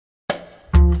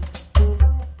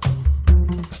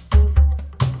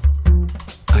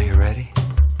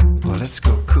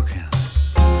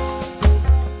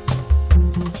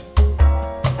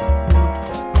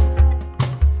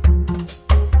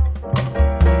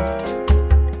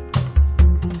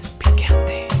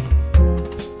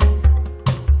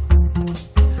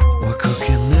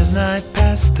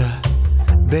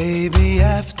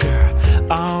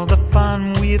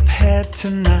we've had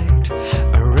tonight,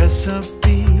 a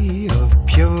recipe of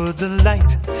pure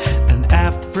delight, an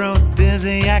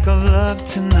aphrodisiac of love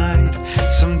tonight,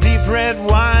 some deep red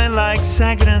wine like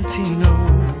Sagrantino,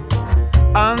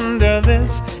 under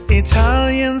this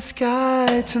Italian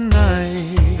sky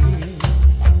tonight.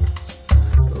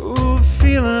 Ooh,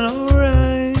 feeling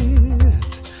alright.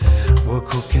 We're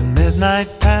cooking midnight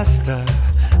pasta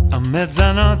a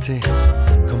mezzanotte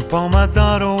con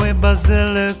pomodoro e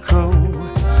basilico,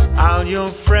 aglio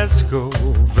fresco,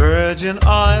 virgin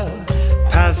oil,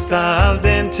 pasta al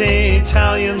dente,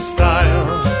 Italian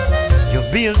style. You'll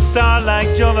be a star like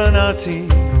Giovanotti,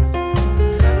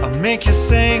 I'll make you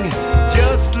sing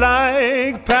just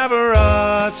like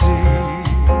Pavarotti.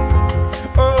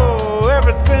 Oh,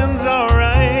 everything's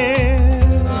alright.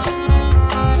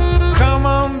 Come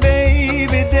on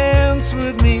baby, dance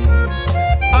with me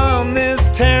on this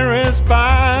terrace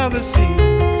by the sea.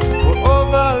 We're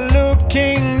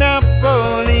overlooking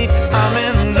Napoli. I'm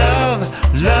in love,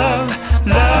 love,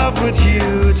 love with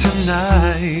you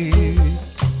tonight.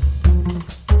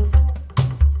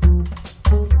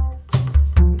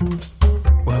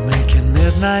 We're making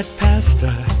midnight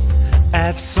pasta,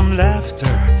 add some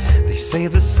laughter. They say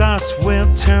the sauce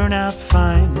will turn out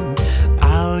fine.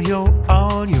 Aglio,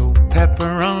 olio,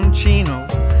 pepperoncino,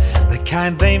 the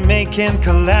kind they make in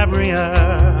Calabria,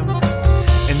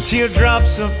 and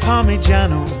teardrops of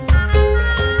Parmigiano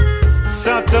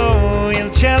sotto il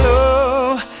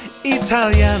cielo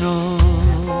italiano.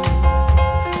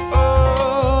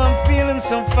 Oh, I'm feeling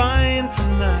so fine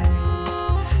tonight,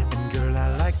 and girl,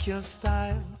 I like your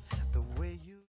style.